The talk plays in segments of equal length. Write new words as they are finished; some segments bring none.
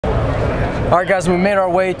All right, guys, we made our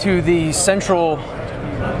way to the central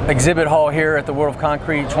exhibit hall here at the World of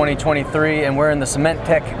Concrete 2023, and we're in the Cemen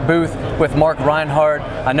Tech booth with Mark Rinehart.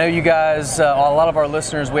 I know you guys, a lot of our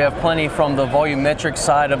listeners, we have plenty from the volumetric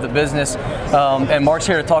side of the business, and Mark's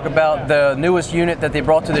here to talk about the newest unit that they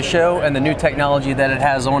brought to the show and the new technology that it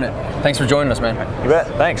has on it. Thanks for joining us, man. You bet,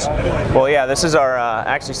 thanks. Well, yeah, this is our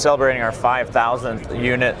actually celebrating our 5,000th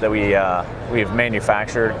unit that we've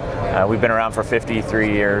manufactured. We've been around for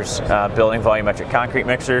 53 years building volumetric concrete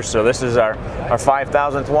mixers, so this is our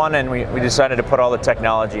 5,000th one, and we decided to put all the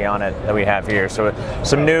technology on it that we have here. So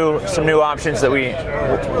some new options that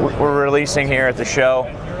we're releasing here at the show.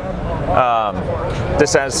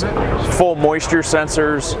 This has full moisture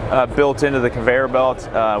sensors built into the conveyor belt,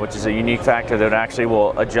 which is a unique factor that actually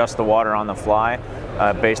will adjust the water on the fly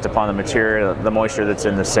based upon the material, the moisture that's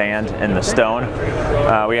in the sand and the stone.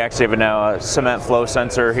 We actually have now a cement flow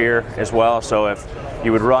sensor here as well, so if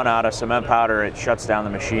you would run out of cement powder, it shuts down the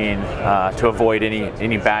machine to avoid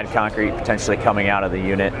any bad concrete potentially coming out of the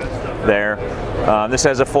unit there. This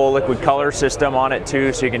has a full liquid color system on it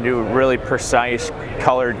too, so you can do really precise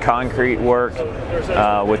colored concrete work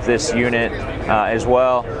with this unit as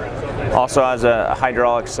well. Also has a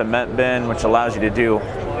hydraulic cement bin, which allows you to do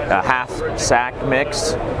a half sack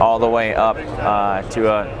mix all the way up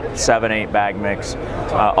to a 7-8 bag mix,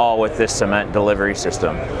 all with this cement delivery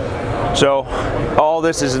system. So all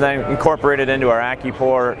this is then incorporated into our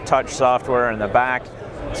AccuPour touch software in the back.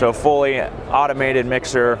 So fully automated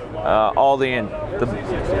mixer, all the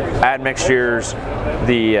admixtures,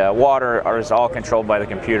 the water is all controlled by the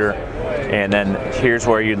computer. And then here's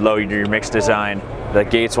where you load your mix design. The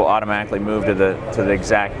gates will automatically move to the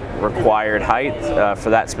exact required height for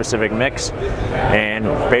that specific mix, and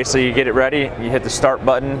basically you get it ready, you hit the start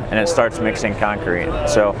button, and it starts mixing concrete.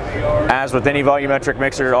 So as with any volumetric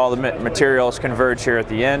mixer, all the materials converge here at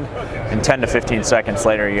the end, and 10 to 15 seconds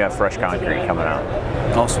later you have fresh concrete coming out.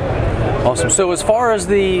 Awesome. Awesome. So as far as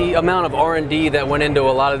the amount of R&D that went into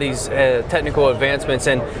a lot of these technical advancements,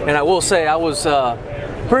 and I will say I was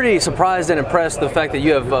pretty surprised and impressed the fact that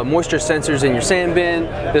you have moisture sensors in your sand bin,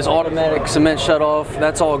 this automatic cement shutoff,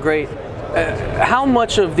 that's all great. How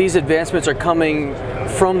much of these advancements are coming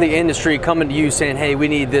from the industry, coming to you saying, hey, we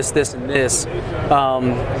need this, this, and this,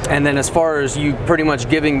 and then as far as you pretty much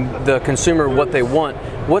giving the consumer what they want,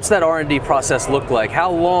 what's that R&D process look like?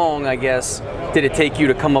 How long, I guess, did it take you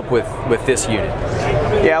to come up with this unit?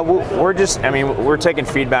 Yeah, we're taking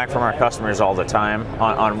feedback from our customers all the time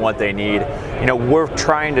on what they need. You know, we're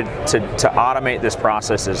trying to automate this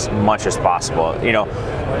process as much as possible. You know,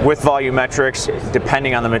 with volumetrics,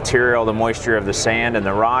 depending on the material, the moisture of the sand and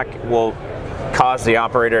the rock will cause the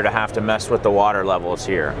operator to have to mess with the water levels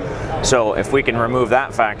here. So if we can remove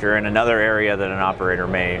that factor in another area that an operator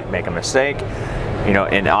may make a mistake, you know,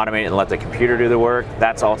 and automate it and let the computer do the work,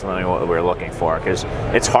 that's ultimately what we're looking for, because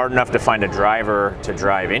it's hard enough to find a driver to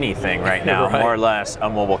drive anything right now, right. More or less a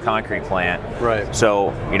mobile concrete plant. Right.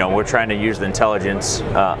 So, you know, we're trying to use the intelligence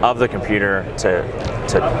of the computer to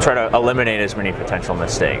try to eliminate as many potential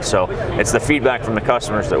mistakes. So it's the feedback from the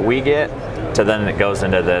customers that we get to then it goes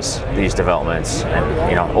into these developments, and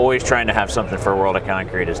you know, always trying to have something for World of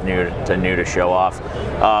Concrete is new to show off.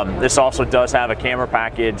 This also does have a camera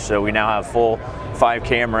package, so we now have full 5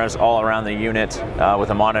 cameras all around the unit with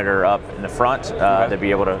a monitor up in the front to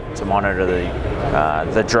be able to monitor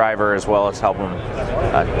the driver as well as help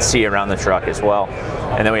them see around the truck as well.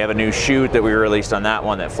 And then we have a new chute that we released on that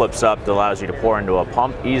one that flips up, that allows you to pour into a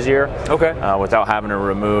pump easier. Okay. Without having to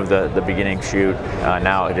remove the beginning chute.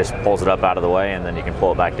 Now it just pulls it up out of the way, and then you can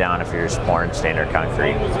pull it back down if you're just pouring standard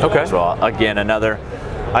concrete. Okay. As well. Again,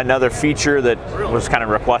 another feature that was kind of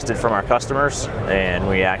requested from our customers, and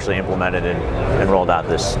we actually implemented and rolled out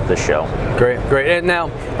this show. Great. And now,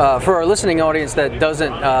 for our listening audience that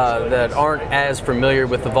that aren't as familiar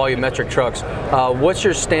with the volumetric trucks, what's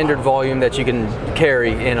your standard volume that you can carry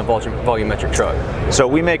in a volumetric truck? So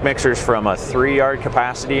we make mixers from a 3-yard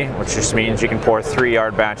capacity, which just means you can pour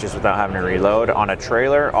 3-yard batches without having to reload on a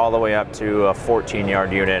trailer, all the way up to a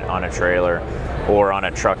 14-yard unit on a trailer or on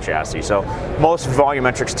a truck chassis. So most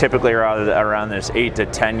volumetrics typically are around this 8 to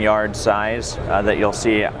 10 yard size that you'll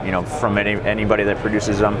see, you know, from anybody that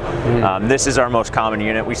produces them. Mm-hmm. This is our most common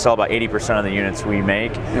unit. We sell about 80% of the units we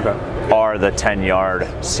make are the 10-yard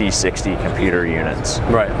C60 computer units.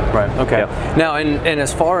 Right. Okay. Yep. Now, and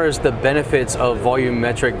as far as the benefits of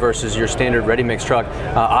volumetric versus your standard ready mix truck,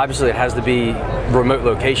 obviously it has to be remote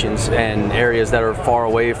locations and areas that are far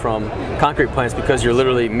away from concrete plants, because you're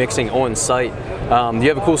literally mixing on site. Do you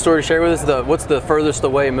have a cool story to share with us? What's the furthest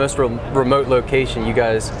away, most remote location you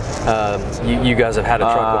guys you guys have had a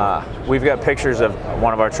truck on? We've got pictures of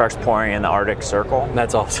one of our trucks pouring in the Arctic Circle.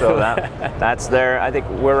 That's awesome. So that's there. I think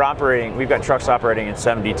we've got trucks operating in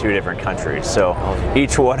 72 different countries. So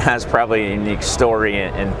each one has probably a unique story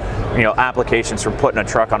and applications from putting a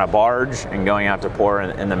truck on a barge and going out to pour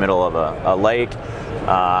in the middle of a lake.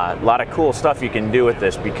 A lot of cool stuff you can do with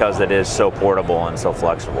this because it is so portable and so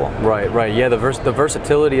flexible. Right. Yeah, the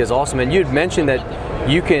versatility is awesome. And you'd mentioned that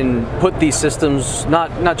you can put these systems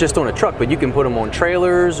not just on a truck, but you can put them on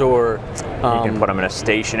trailers, or you can put them in a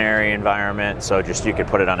stationary environment. So you could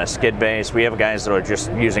put it on a skid base. We have guys that are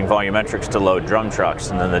just using volumetrics to load drum trucks,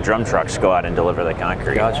 and then the drum trucks go out and deliver the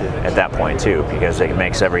concrete. Gotcha. At that point too, because it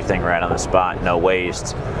makes everything right on the spot, no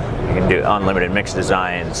waste. You can do unlimited mix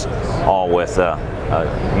designs, all with a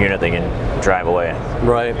unit they can drive away.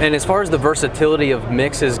 Right, and as far as the versatility of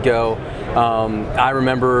mixes go, I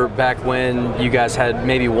remember back when you guys had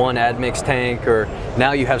maybe one admix tank, or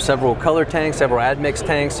now you have several color tanks, several admix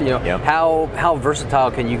tanks. Yep. How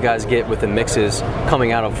versatile can you guys get with the mixes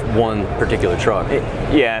coming out of one particular truck?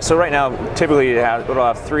 Yeah, so right now, typically it'll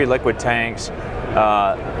have 3 liquid tanks.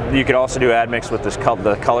 You could also do admix with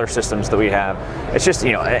the color systems that we have. It's just,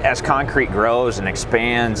 as concrete grows and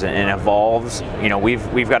expands and evolves,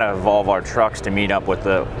 we've got to evolve our trucks to meet up with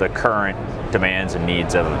the current demands and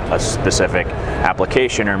needs of a specific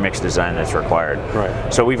application or mix design that's required.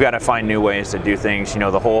 Right. So we've got to find new ways to do things.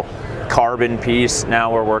 The whole carbon piece,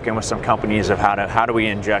 now we're working with some companies of how do we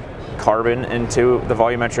inject carbon into the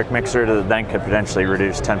volumetric mixer that then could potentially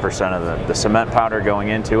reduce 10% of the cement powder going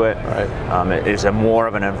into it. Right. It is more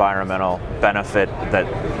of an environmental benefit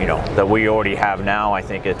that we already have now. I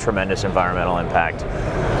think a tremendous environmental impact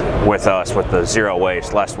with us, with the zero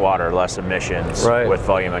waste, less water, less emissions, right, with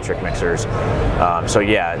volumetric mixers. So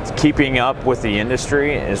yeah, keeping up with the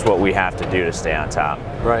industry is what we have to do to stay on top.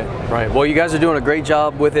 Right. Well, you guys are doing a great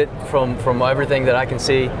job with it from everything that I can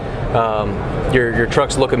see. Your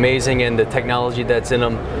trucks look amazing, and the technology that's in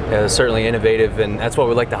them is certainly innovative, and that's what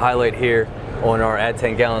we like to highlight here on our Add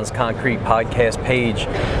 10 Gallons Concrete podcast page.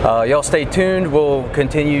 Y'all stay tuned. We'll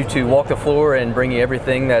continue to walk the floor and bring you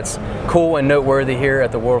everything that's cool and noteworthy here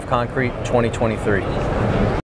at the World of Concrete 2023.